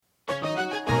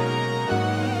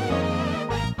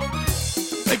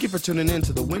Thank you for tuning in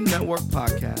to the Wynn Network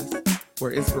podcast,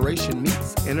 where inspiration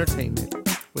meets entertainment,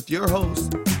 with your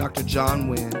host, Dr. John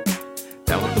Wynn.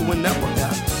 Download the Wynn Network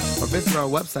app or visit our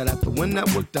website at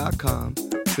thewynnetwork.com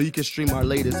so you can stream our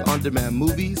latest on-demand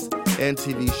movies and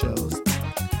TV shows.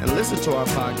 And listen to our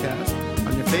podcast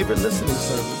on your favorite listening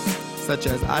service, such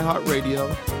as iHeartRadio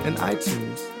and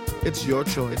iTunes. It's your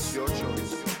choice.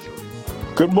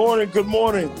 Good morning. Good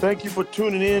morning. Thank you for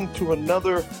tuning in to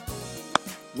another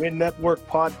Wynn Network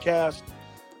podcast.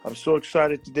 I'm so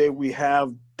excited today. We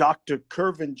have Dr.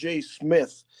 Kervin J.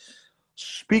 Smith,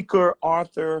 speaker,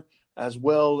 author, as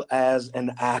well as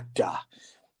an actor.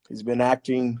 He's been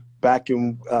acting back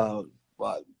in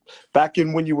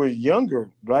when you were younger,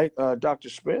 right, Dr.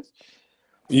 Smith?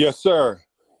 Yes, sir.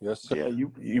 Yes, sir. Yeah,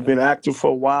 you've been active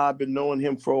for a while. I've been knowing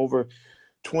him for over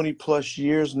 20 plus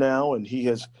years now, and he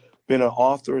has been an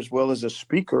author as well as a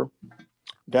speaker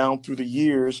down through the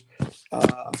years.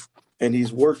 And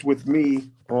he's worked with me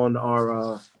on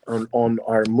our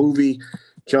movie,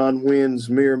 John Wynn's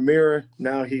Mirror Mirror.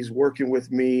 Now he's working with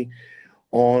me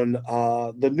on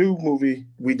the new movie.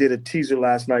 We did a teaser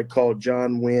last night called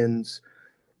John Wynn's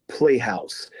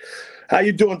Playhouse. How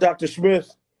you doing, Dr.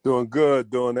 Smith? Doing good,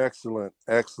 doing excellent.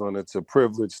 It's a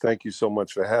privilege. Thank you so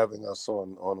much for having us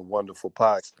on a wonderful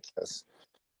podcast.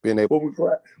 Well,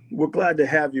 we're glad to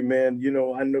have you, man. You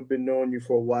know, I've been knowing you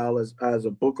for a while as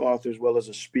a book author as well as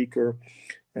a speaker,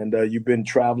 and you've been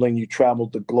traveling. You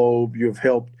traveled the globe. You've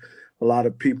helped a lot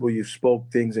of people. You've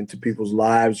spoke things into people's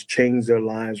lives, changed their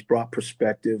lives, brought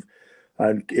perspective,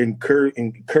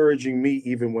 encouraging me.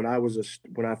 Even when I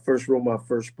first wrote my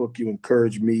first book, you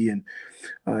encouraged me, and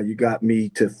you got me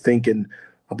to thinking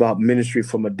about ministry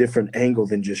from a different angle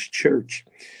than just church.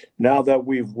 Now that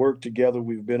we've worked together,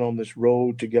 we've been on this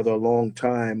road together a long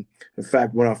time. In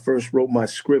fact, when I first wrote my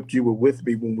script, you were with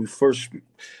me when we first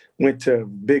went to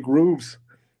Big Rube's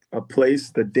place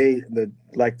the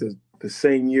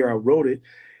same year I wrote it.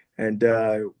 And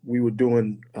we were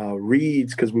doing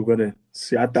reads because we were going to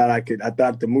see. I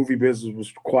thought the movie business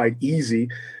was quite easy.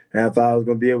 And I thought I was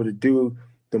going to be able to do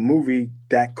the movie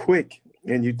that quick.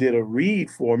 And you did a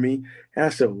read for me. And I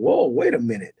said, whoa, wait a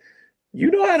minute. You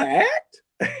know how to act?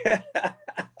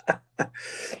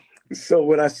 So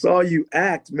when I saw you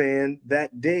act, man,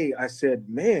 that day, I said,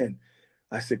 Kervin,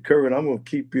 I'm going to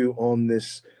keep you on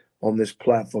this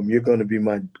platform. You're going to be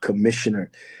my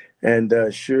commissioner. And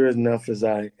sure enough, as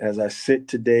I sit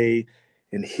today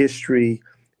in history,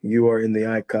 you are in the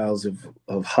icons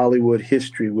of Hollywood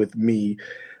history with me,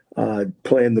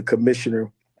 playing the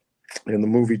commissioner in the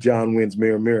movie John Wynn's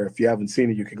Mirror Mirror. If you haven't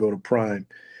seen it, you can go to Prime.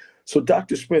 So,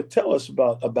 Dr. Smith, tell us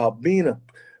about being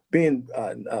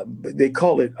they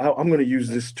call it, I'm going to use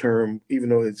this term, even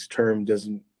though it's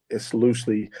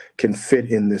loosely can fit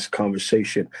in this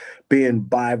conversation, being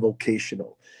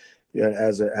bivocational,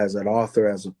 as an author,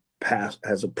 as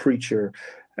a preacher,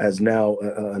 as now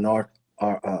an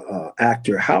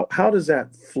actor. How does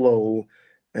that flow,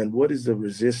 and what is the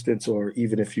resistance, or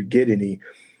even if you get any,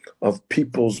 of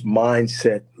people's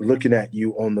mindset looking at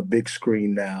you on the big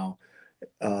screen now,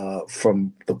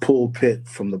 from the pulpit,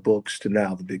 from the books to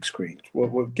now the big screen?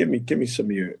 Well, give me some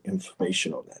of your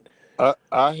information on that.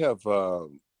 I have,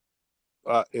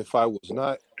 if I was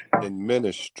not in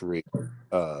ministry,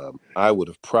 I would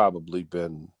have probably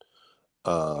been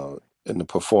in the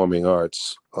performing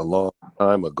arts a long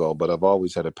time ago, but I've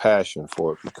always had a passion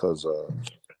for it because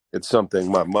it's something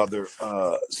my mother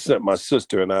sent my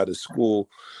sister and I to school.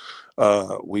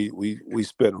 We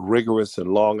spent rigorous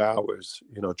and long hours,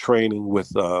 training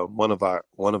with one of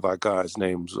our guys'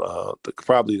 names.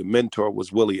 Probably the mentor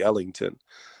was Willie Ellington,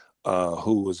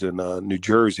 who was in New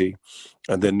Jersey,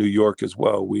 and then New York as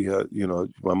well. We,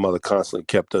 my mother constantly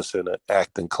kept us in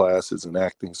acting classes and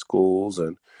acting schools,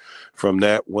 and from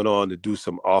that went on to do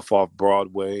some off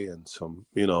Broadway and some,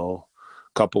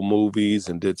 couple movies,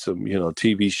 and did some,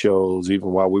 TV shows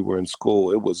even while we were in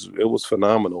school. It was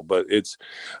phenomenal. But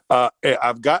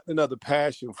I've gotten another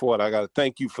passion for it. I got to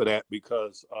thank you for that,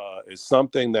 because it's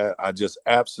something that I just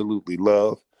absolutely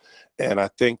love. And I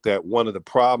think that one of the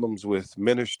problems with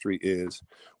ministry is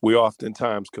we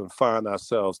oftentimes confine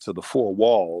ourselves to the four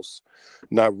walls,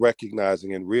 not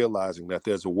recognizing and realizing that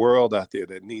there's a world out there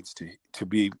that needs to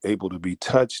be able to be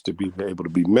touched, to be able to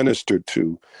be ministered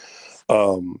to.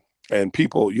 And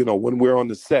people, when we're on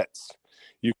the sets,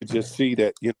 you can just see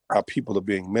that, how people are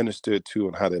being ministered to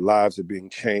and how their lives are being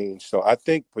changed. So I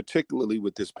think particularly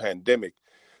with this pandemic,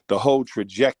 the whole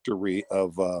trajectory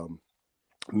of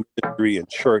ministry and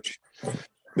church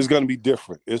is going to be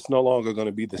different. It's no longer going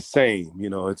to be the same.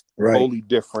 It's Right. totally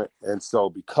different. And so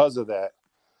because of that,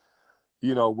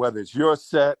 you know, whether it's your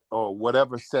set or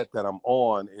whatever set that I'm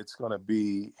on, it's going to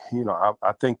be, you know,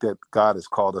 I think that God has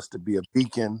called us to be a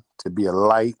beacon, to be a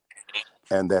light,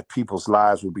 and that people's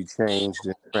lives will be changed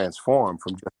and transformed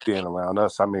from just being around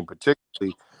us. I mean,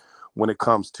 particularly when it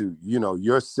comes to, you know,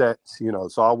 your sets, you know,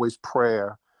 it's always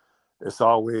prayer. It's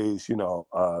always, you know,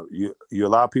 you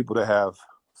allow people to have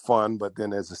fun, but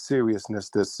then there's a seriousness.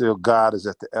 There's still God is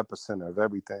at the epicenter of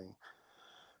everything.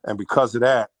 And because of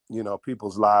that, you know,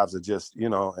 people's lives are just, you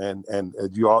know, and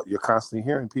you're constantly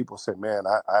hearing people say, man,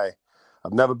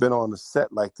 I've never been on a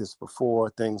set like this before.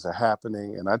 Things are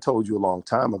happening. And I told you a long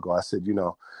time ago, I said, you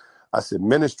know, I said,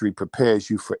 ministry prepares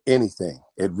you for anything.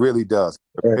 It really does.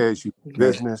 It prepares you for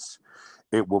business.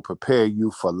 It will prepare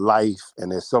you for life.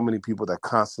 And there's so many people that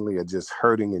constantly are just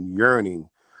hurting and yearning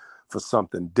for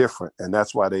something different. And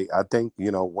that's why I think,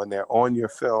 you know, when they're on your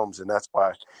films, and that's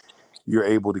why you're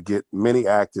able to get many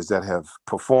actors that have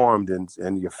performed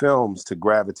in your films to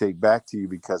gravitate back to you,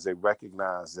 because they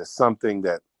recognize there's something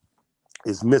that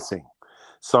is missing,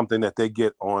 something that they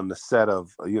get on the set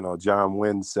of, you know, John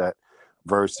Wynn's set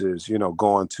versus, you know,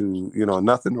 going to, you know,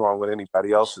 nothing wrong with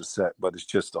anybody else's set, but it's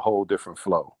just a whole different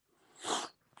flow.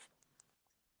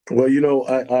 Well, you know,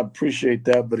 I appreciate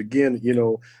that. But again, you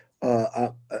know,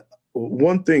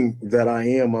 one thing that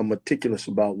I'm meticulous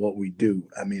about what we do.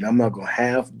 I mean, I'm not going to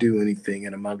half do anything,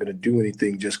 and I'm not going to do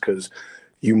anything just because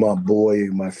you my boy,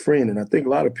 my friend. And I think a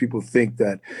lot of people think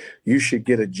that you should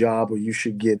get a job or you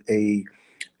should get a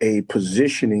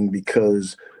positioning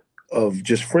because of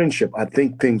just friendship. I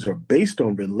think things are based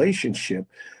on relationship,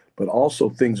 but also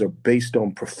things are based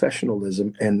on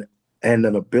professionalism and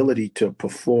an ability to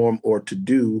perform or to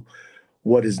do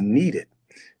what is needed.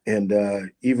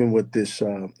 And even with this,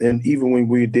 and even when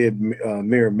we did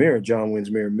Mirror Mirror, John Wynn's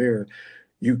Mirror Mirror,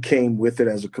 you came with it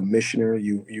as a commissioner.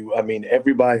 I mean,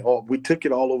 everybody, we took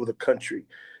it all over the country,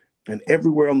 and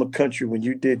everywhere on the country, when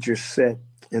you did your set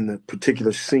in the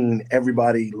particular scene,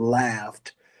 everybody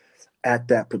laughed at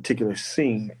that particular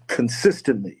scene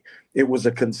consistently. It was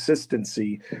a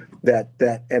consistency that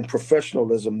and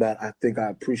professionalism that I think I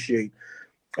appreciate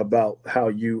about how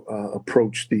you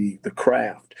approach the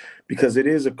craft, because it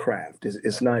is a craft.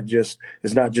 It's not just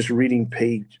reading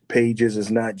pages.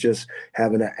 It's not just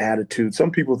having an attitude. Some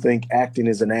people think acting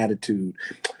is an attitude.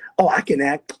 Oh, I can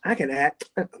act.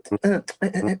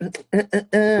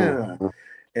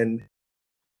 And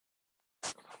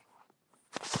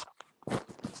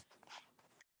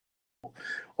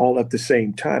all at the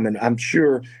same time. And I'm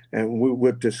sure, and we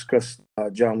would discuss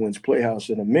John Wynn's Playhouse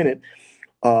in a minute.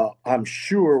 I'm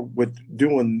sure with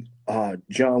doing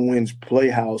John Wynn's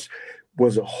Playhouse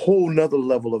was a whole nother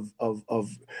level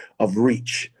of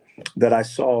reach that I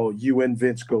saw you and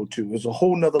Vince go to. It was a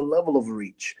whole nother level of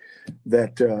reach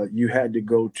that you had to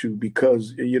go to,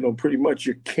 because, you know, pretty much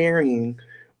you're carrying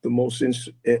the most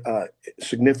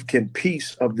significant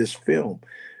piece of this film.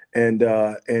 And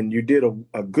you did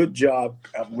a good job.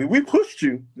 We pushed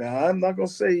you. Now, I'm not gonna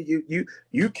say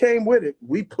you came with it.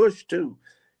 We pushed too.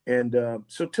 And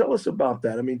so tell us about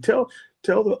that. I mean, tell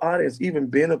the audience, even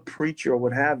being a preacher or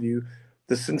what have you,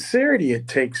 the sincerity it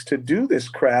takes to do this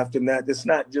craft, and that it's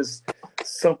not just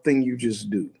something you just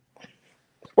do.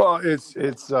 Well, it's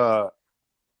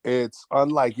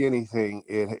unlike anything.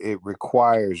 It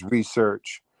requires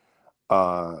research,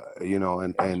 you know,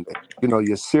 and you know,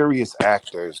 your serious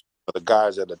actors, the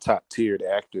guys that are top tiered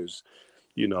actors,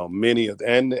 you know, many of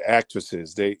and the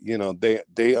actresses, they, you know,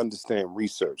 they understand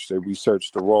research. They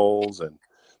research the roles, and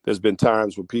there's been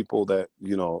times when people that,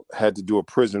 you know, had to do a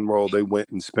prison role, they went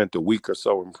and spent a week or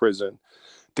so in prison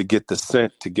to get the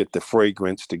scent, to get the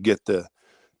fragrance, to get the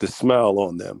smell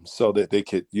on them, so that they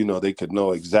could, you know, they could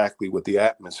know exactly what the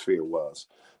atmosphere was.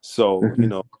 So, you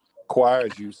know,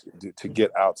 requires you to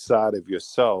get outside of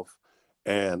yourself.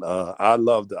 And I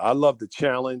love the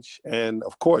challenge. And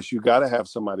of course, you got to have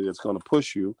somebody that's going to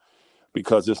push you,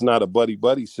 because it's not a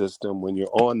buddy system. When you're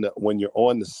on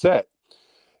the set,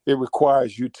 it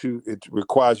requires you to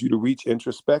reach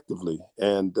introspectively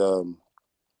and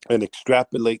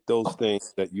extrapolate those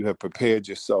things that you have prepared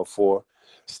yourself for,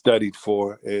 studied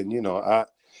for. And, you know,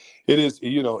 it is,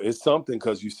 you know, it's something,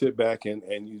 because you sit back and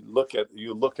you look at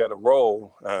a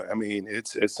role. I mean,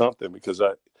 it's something, because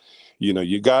you know,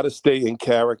 you got to stay in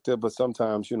character, but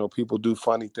sometimes, you know, people do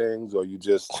funny things, or you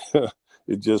just,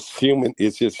 it's just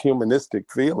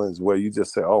humanistic feelings where you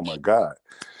just say, oh my God.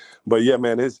 But yeah,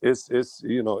 man, it's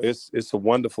you know, it's a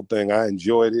wonderful thing. I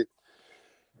enjoyed it,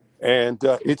 and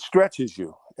it stretches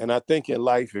you. And I think in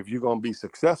life, if you're going to be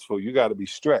successful, you got to be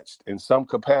stretched in some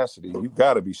capacity. You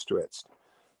got to be stretched.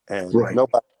 And if Right.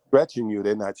 nobody's stretching you,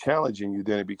 they're not challenging you,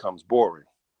 then it becomes boring.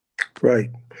 Right.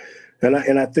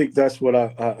 And I think that's what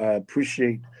I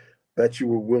appreciate, that you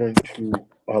were willing to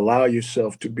allow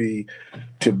yourself to be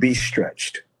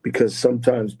stretched, because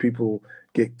sometimes people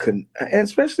and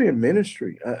especially in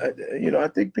ministry, I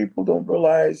think people don't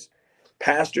realize,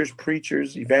 pastors,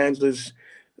 preachers, evangelists,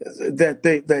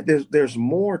 that there's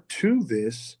more to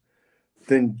this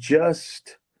than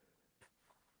just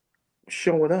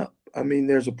showing up. I mean,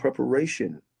 there's a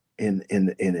preparation in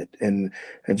it, and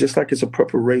just like it's a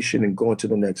preparation in going to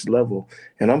the next level.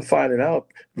 And I'm finding out,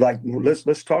 like,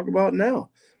 let's talk about now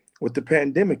with the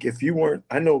pandemic. If you weren't,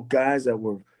 I know guys that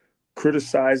were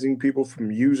criticizing people from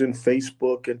using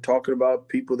Facebook and talking about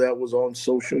people that was on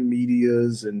social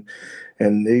medias, and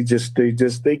they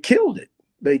killed it.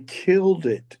 They killed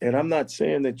it. And I'm not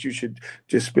saying that you should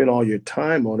just spend all your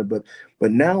time on it, but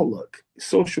now look,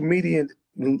 social media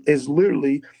is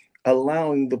literally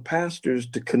allowing the pastors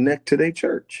to connect to their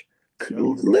church,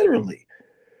 literally.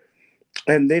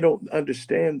 And they don't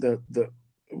understand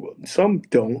some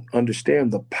don't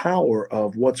understand the power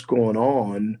of what's going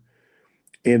on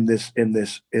in this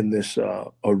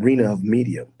arena of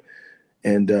medium.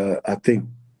 And I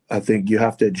think you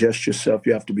have to adjust yourself.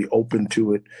 You have to be open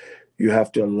to it. You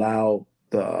have to allow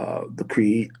the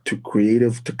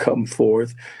creative to come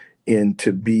forth and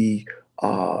to be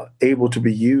able to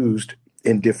be used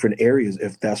in different areas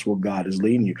if that's what God is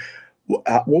leading you.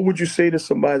 What would you say to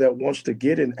somebody that wants to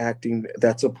get in acting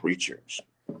that's a preacher?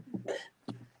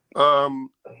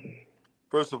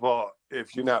 First of all,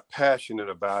 if you're not passionate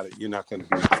about it, you're not going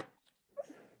to be.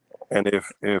 And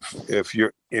if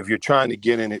you're trying to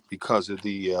get in it because of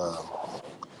the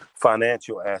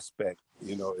financial aspect,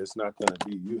 it's not going to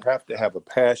be. You have to have a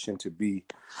passion to be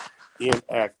in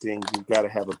acting. You've got to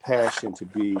have a passion to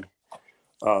be.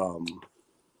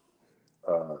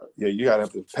 You got to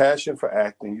have the passion for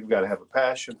acting. You've got to have a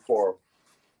passion for.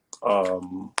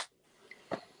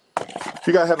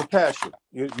 You got to have a passion.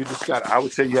 You just got. I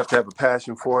would say you have to have a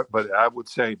passion for it, but I would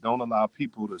say don't allow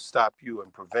people to stop you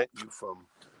and prevent you from,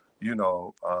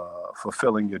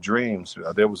 fulfilling your dreams.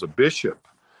 There was a bishop.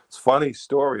 It's a funny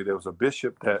story. There was a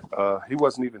bishop that he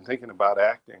wasn't even thinking about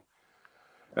acting,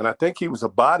 and I think he was a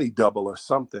body double or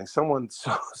something. Someone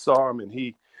saw him,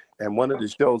 and one of the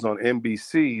shows on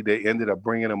NBC, they ended up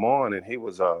bringing him on, and he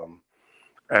was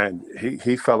and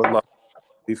he fell in love.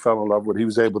 He fell in love with. He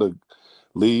was able to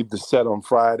leave the set on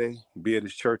Friday, be at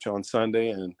his church on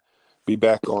Sunday, and be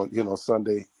back on,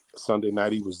 Sunday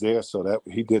night he was there. So that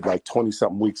he did like 20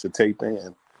 something weeks of taping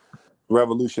and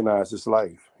revolutionized his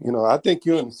life. I think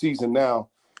you're in the season now,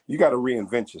 you got to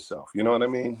reinvent yourself. You know what I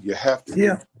mean? You have to.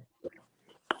 Yeah.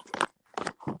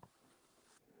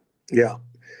 Yeah.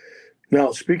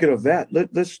 Now, speaking of that,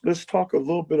 let's talk a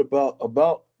little bit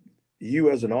about you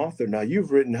as an author. Now,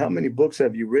 you've written, how many books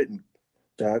have you written,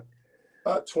 Doc?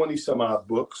 20 some odd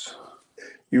books.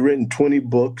 You've written 20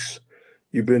 books.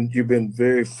 You've been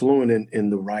very fluent in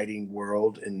the writing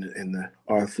world, in the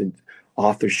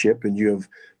authorship, and you've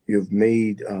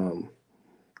made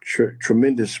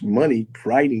tremendous money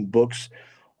writing books.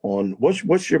 On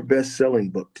what's your best-selling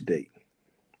book to date?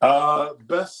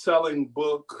 Best-selling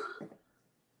book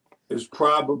is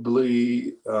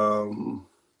probably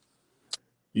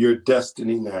Your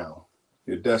Destiny Now.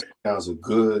 Your Destiny Now is a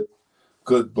good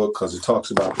book because it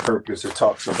talks about purpose. It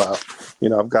talks about,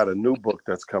 I've got a new book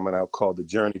that's coming out called The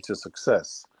Journey to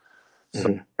Success. So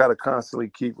I've got to constantly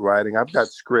keep writing. I've got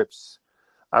scripts.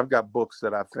 I've got books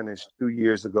that I finished 2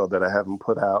 years ago that I haven't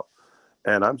put out.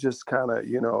 And I'm just kind of,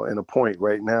 in a point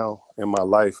right now in my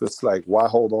life. It's like, why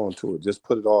hold on to it? Just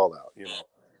put it all out,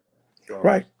 So,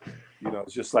 right.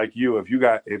 It's just like you. If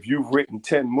you've written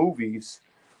 10 movies,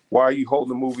 why are you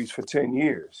holding movies for 10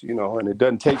 years? And it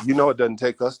doesn't take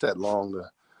us that long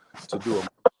to do a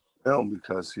film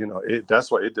because,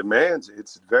 that's what it demands.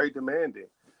 It's very demanding.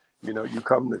 You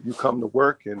come to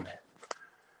work and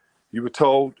you were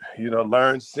told,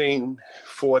 learn scene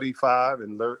 45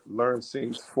 and learn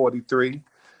scenes 43.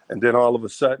 And then all of a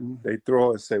sudden they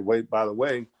throw and say, wait, by the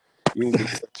way, you need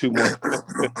to learn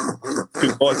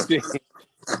two more scenes.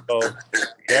 So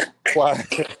that's why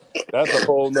that's a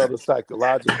whole nother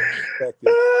psychological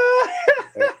perspective.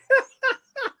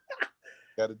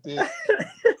 Got to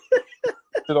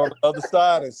sit on the other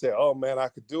side and say, oh man, I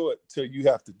could do it, till you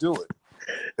have to do it.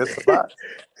 It's a lot.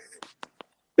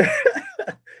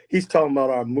 He's talking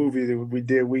about our movie that we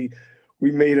did. We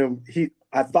made him.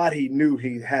 I thought he knew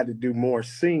he had to do more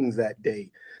scenes that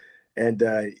day, and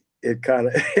it kind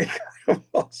of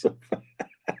also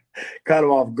kind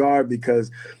of off guard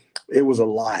because it was a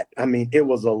lot. I mean, it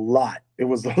was a lot. It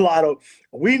was a lot of.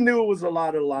 We knew it was a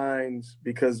lot of lines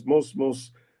because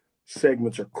most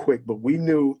segments are quick, but we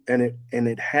knew, and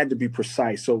it had to be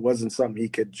precise, so it wasn't something he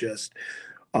could just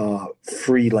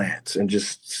freelance and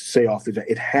just say off the.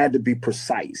 It had to be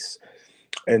precise,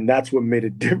 and that's what made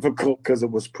it difficult, because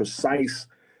it was precise.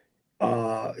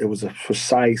 It was a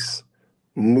precise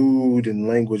mood and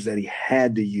language that he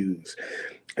had to use,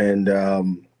 and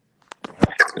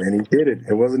he did it.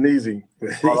 It wasn't easy.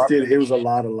 He did. It was a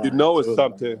lot of lines. You know, it's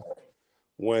something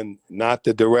when not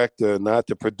the director, not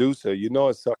the producer. You know,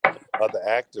 it's something other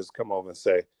actors come over and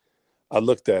say, "I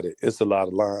looked at it. It's a lot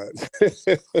of lines."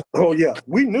 Oh yeah,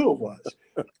 we knew it was,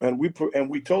 and we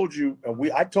told you,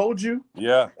 and I told you.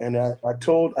 Yeah. And I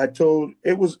told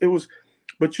it was,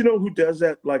 but you know who does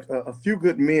that? Like a Few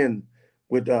Good Men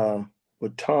with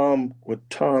Tom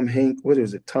Hank. What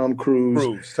is it? Tom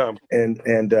Cruise.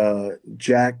 And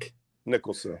Jack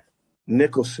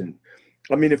Nicholson.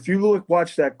 I mean, if you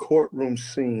watch that courtroom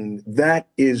scene, that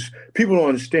is, people don't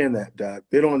understand that, Doc.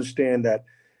 They don't understand that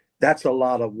that's a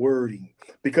lot of wording,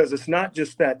 because it's not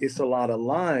just that it's a lot of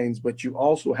lines, but you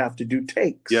also have to do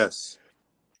takes. Yes.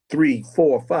 3,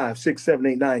 4, 5, 6, 7,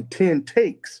 8, 9, 10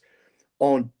 takes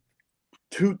on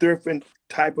 2 different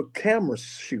type of camera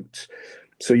shoots.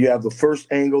 So you have the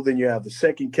first angle, then you have the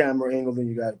second camera angle, then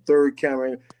you got a third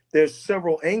camera angle. There's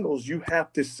several angles you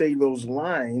have to say those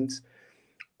lines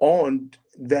on,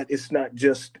 that it's not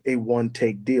just a one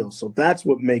take deal. So that's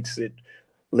what makes it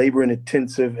labor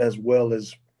intensive, as well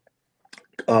as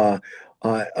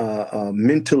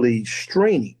mentally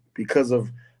straining, because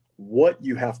of what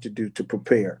you have to do to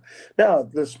prepare. Now,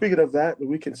 speaking of that,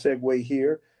 we can segue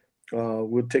here.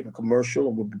 We'll take a commercial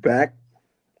and we'll be back.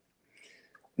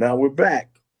 Now we're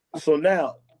back. So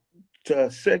now, to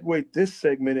segue this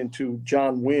segment into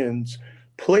John Wynn's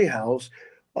Playhouse,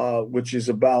 which is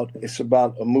about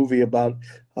a movie about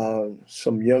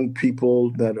some young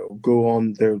people that go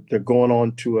on. They're going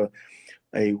on to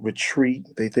a retreat.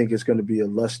 They think it's going to be a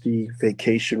lusty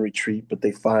vacation retreat, but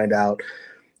they find out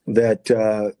that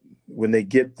when they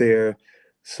get there,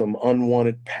 some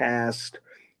unwanted past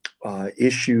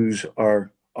issues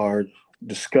are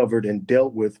discovered and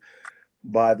dealt with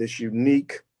by this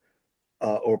unique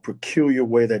or peculiar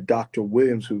way that Dr.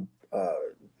 Williams, who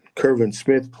Kervin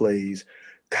Smith plays,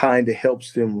 kind of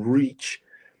helps them reach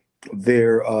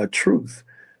their truth.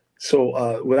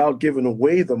 So without giving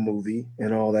away the movie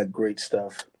and all that great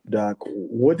stuff, Doc,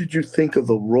 what did you think of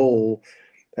the role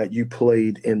that you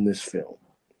played in this film?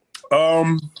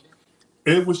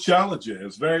 It was challenging. It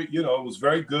was it was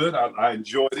very good. I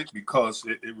enjoyed it because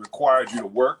it required you to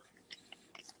work.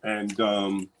 And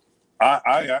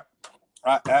I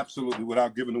absolutely,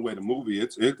 without giving away the movie,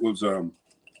 it was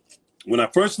when I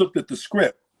first looked at the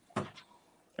script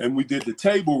and we did the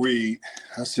table read,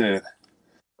 I said,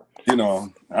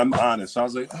 I'm honest. I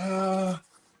was like,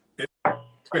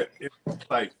 it's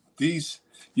like these,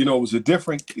 it was a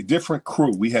different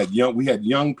crew. We had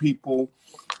young people,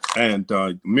 and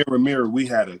Mirror, we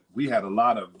had a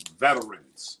lot of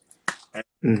veterans.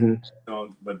 And,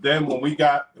 but then when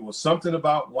it was something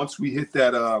about once we hit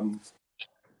that,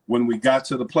 when we got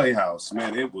to the Playhouse,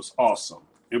 man, it was awesome.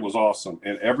 It was awesome.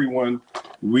 And everyone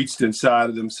reached inside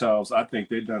of themselves. I think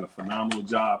they've done a phenomenal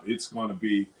job. It's going to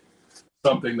be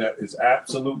something that is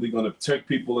absolutely going to take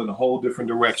people in a whole different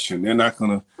direction.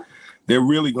 They're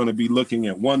really going to be looking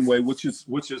at one way, which is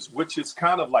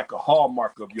kind of like a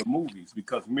hallmark of your movies,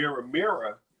 because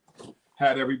Mirror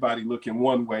had everybody looking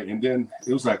one way, and then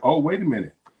it was like, oh, wait a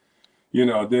minute,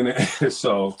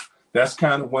 so that's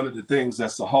kind of one of the things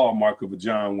that's the hallmark of a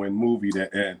John Wynn movie,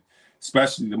 and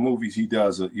especially the movies he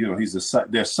does.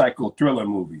 They're psycho thriller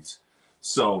movies,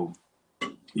 so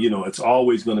it's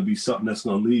always going to be something that's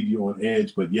going to leave you on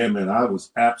edge. But yeah, man, I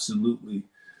was absolutely,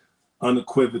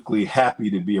 unequivocally happy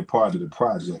to be a part of the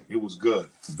project. It was good,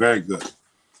 very good.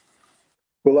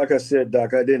 Well, like I said,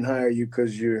 Doc, I didn't hire you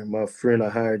because you're my friend. I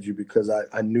hired you because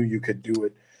I knew you could do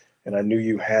it, and I knew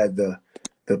you had the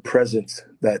presence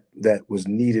that was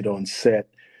needed on set,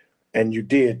 and you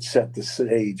did set the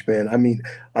stage, man. I mean,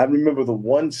 I remember the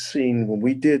one scene when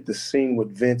we did the scene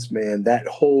with Vince, man. That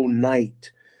whole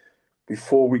night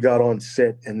before we got on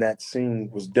set and that scene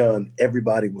was done,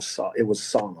 everybody it was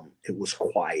solemn. It was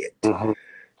quiet. Mm-hmm.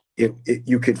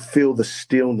 You could feel the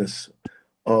stillness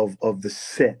of the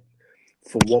set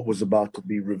for what was about to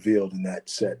be revealed in that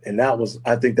set. And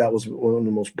I think that was one of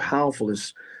the most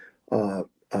powerfulest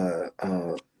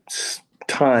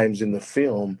times in the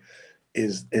film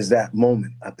is that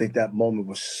moment. I think that moment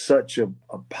was such a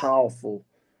powerful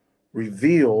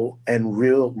reveal and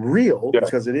real yeah.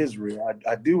 Because it is real.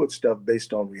 I do it stuff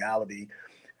based on reality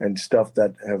and stuff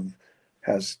that have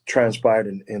has transpired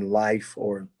in life,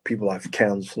 or people I've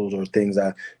counseled, or things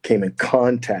I came in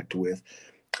contact with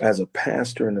as a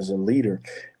pastor and as a leader.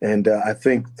 And I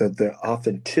think that the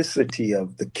authenticity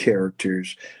of the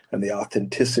characters and the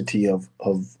authenticity of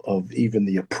even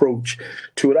the approach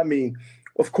to it. I mean,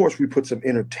 of course, we put some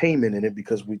entertainment in it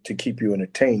because to keep you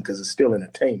entertained, because it's still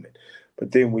entertainment.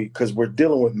 But then because we're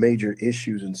dealing with major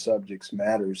issues and subjects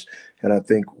matters. And I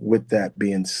think with that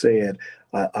being said,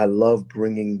 I love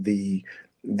bringing the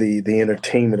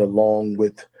entertainment along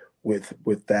with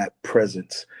that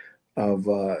presence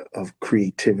of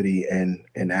creativity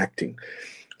and acting.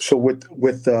 So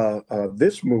with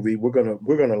this movie, we're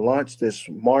gonna launch this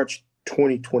March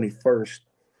 2021,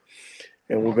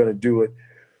 and we're gonna do it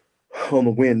on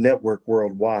the Wynn Network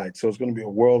worldwide. So it's gonna be a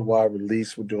worldwide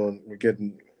release. We're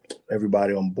getting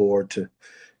everybody on board to,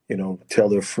 tell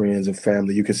their friends and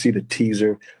family. You can see the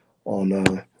teaser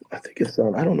on I think it's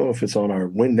on, I don't know if it's on our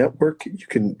Wynn Network. You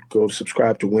can go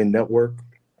subscribe to Wynn Network,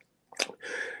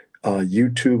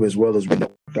 YouTube, as well as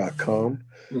WynnNetwork.com.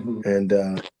 Mm-hmm.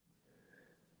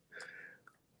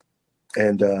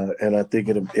 And I think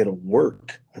it'll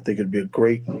work. I think it'd be a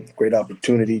great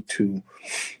opportunity to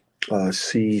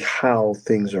see how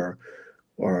things are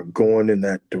going in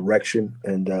that direction.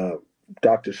 And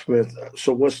Dr. Smith,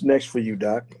 so what's next for you,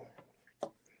 Doc?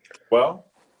 Well,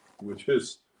 we're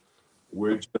just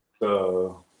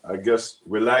I guess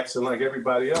relaxing like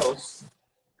everybody else,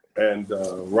 and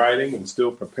writing and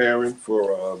still preparing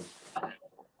for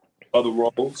other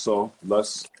roles. So we're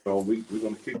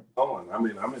gonna keep going. I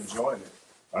mean, I'm enjoying it.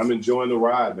 I'm enjoying the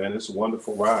ride, man. It's a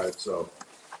wonderful ride. So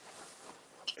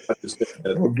I just think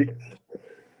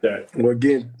Well,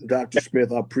 again, Dr.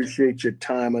 Smith, I appreciate your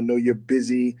time. I know you're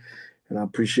busy, and I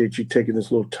appreciate you taking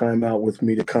this little time out with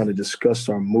me to kind of discuss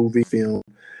our movie film,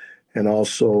 and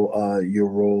also your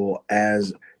role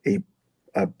as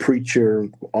a preacher,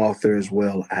 author, as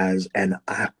well as an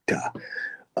actor,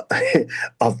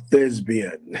 a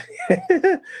thespian.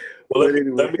 well,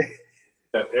 Anyway. let me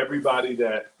that everybody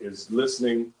that is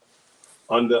listening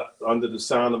under the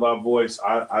sound of our voice,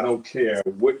 I don't care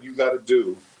what you got to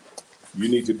do. You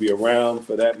need to be around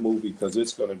for that movie, because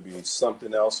it's going to be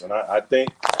something else. And I think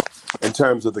in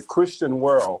terms of the Christian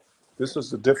world, this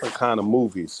is a different kind of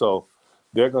movie. So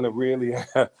they're going to really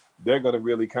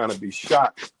kind of be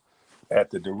shocked at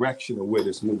the direction of where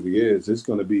this movie is. It's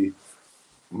going to be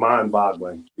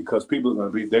mind-boggling, because people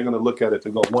they're going to look at it to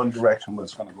go one direction, but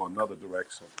it's going to go another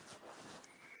direction.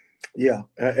 Yeah,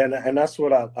 and that's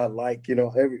what I like.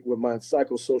 With my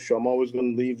psychosocial, I'm always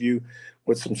going to leave you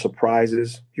with some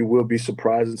surprises. You will be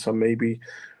surprised, and some maybe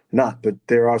not, but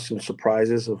there are some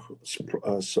surprises of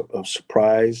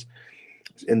surprise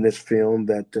in this film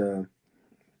that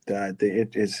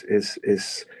it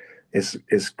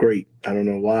is great. I don't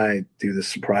know why I do the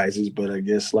surprises, but I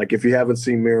guess, like, if you haven't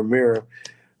seen Mirror Mirror,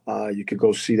 you could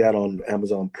go see that on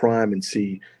Amazon Prime and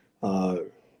see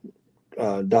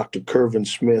Dr. Kervin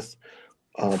Smith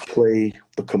play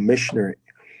the commissioner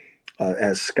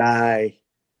as Sky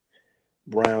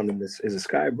Brown in this. Is it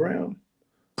Sky Brown?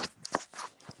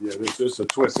 Yeah, there's just a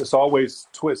twist. It's always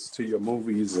twists to your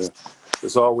movies.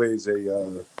 It's always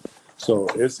so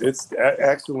it's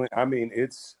excellent. I mean,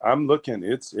 it's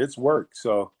work.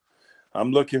 So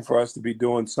I'm looking for us to be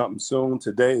doing something soon.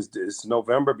 Today it's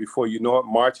November. Before you know it,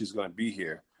 March is going to be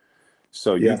here.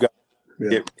 So you got to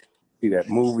get see that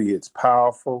movie. It's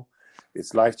powerful.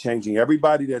 It's life-changing.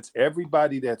 Everybody that's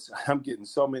I'm getting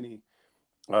so many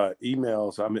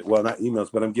emails. Well, not emails,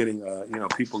 but I'm getting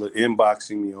people are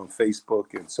inboxing me on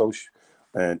Facebook and social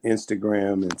and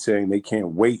Instagram and saying they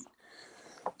can't wait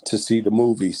to see the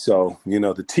movie. So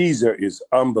the teaser is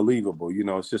unbelievable.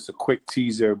 It's just a quick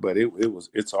teaser, but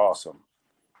it's awesome.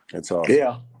 It's awesome.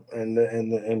 Yeah, and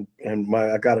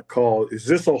I got a call. Is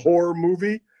this a horror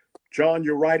movie, John?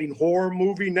 You're writing horror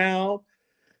movie now?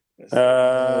 It's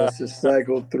a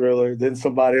psycho thriller. Then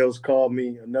somebody else called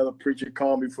me. Another preacher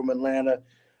called me from Atlanta.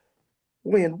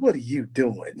 Wynn, what are you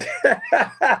doing?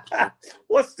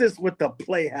 What's this with the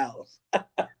Playhouse?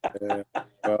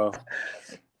 Well,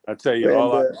 I tell you,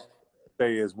 all I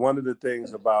say is, one of the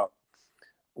things about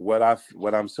what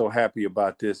I'm so happy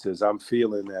about this is I'm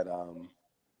feeling that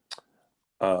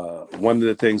one of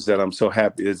the things that I'm so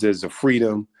happy is there's a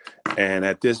freedom. And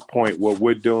at this point, what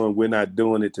we're doing, we're not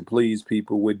doing it to please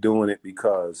people. We're doing it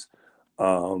because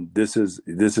this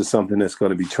is something that's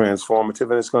going to be transformative,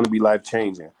 and it's going to be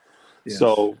life-changing. Yes.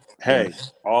 So, hey,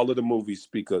 all of the movies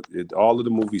speak a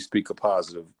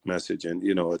positive message, and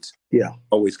it's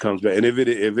always comes back. And if it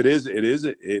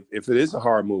is a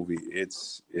hard movie, it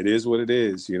is what it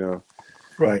is,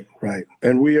 Right.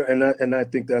 And I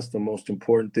think that's the most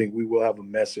important thing. We will have a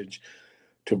message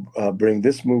bring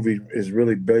this movie is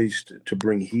really based to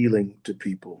bring healing to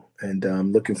people, and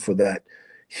I'm looking for that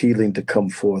healing to come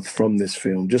forth from this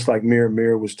film, just like Mirror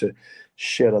Mirror was to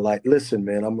shed a light. Listen,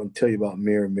 man, I'm going to tell you about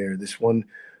Mirror Mirror. This one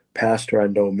pastor I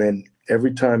know, man,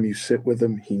 every time you sit with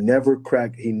him, he never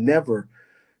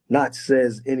not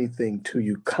says anything to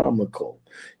you comical.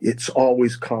 It's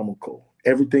always comical.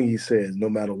 Everything he says, no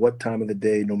matter what time of the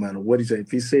day, no matter what he says,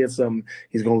 if he says something,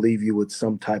 he's going to leave you with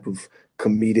some type of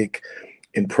comedic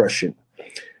impression.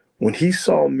 When he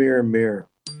saw Mirror Mirror,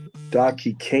 Doc,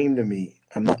 he came to me.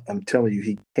 I'm telling you,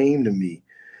 he came to me,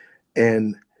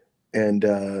 and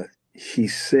he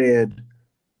said,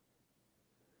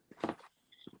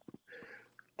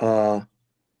 my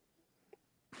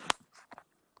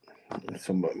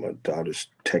daughter's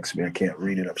text me. I can't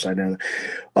read it upside down.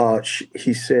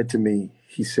 He said to me,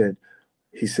 he said,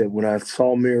 when I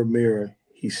saw Mirror Mirror,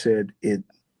 he said, it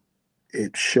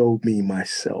showed me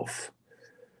myself.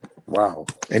 Wow.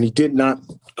 And he did not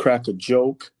crack a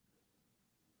joke.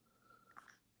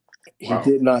 He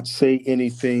did not say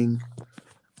anything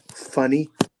funny.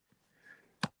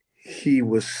 He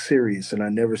was serious, and I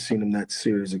never seen him that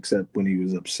serious except when he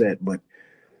was upset, but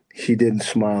he didn't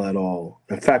smile at all.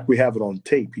 In fact, we have it on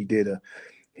tape. He did a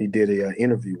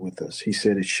interview with us. He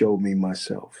said, it showed me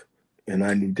myself, and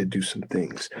I need to do some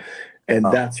things. And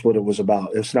that's what it was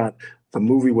about. The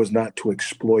movie was not to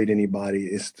exploit anybody.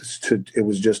 It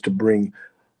was just to bring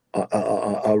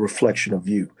a reflection of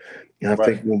you. And I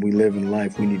think when we live in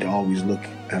life, we need to always look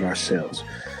at ourselves.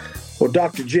 Well,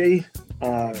 Dr. J.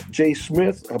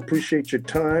 Smith, I appreciate your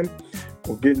time.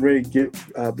 We're getting ready to get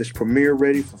this premiere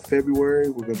ready for February.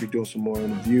 We're going to be doing some more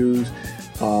interviews.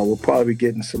 We'll probably be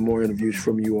getting some more interviews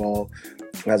from you all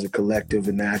as a collective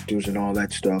and actors and all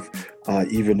that stuff,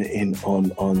 even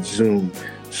on Zoom.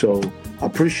 So I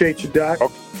appreciate you, Doc.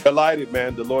 Okay. Delighted,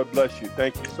 man. The Lord bless you.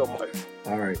 Thank you so much.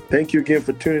 All right. Thank you again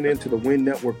for tuning in to the Wynn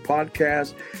Network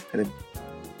podcast. And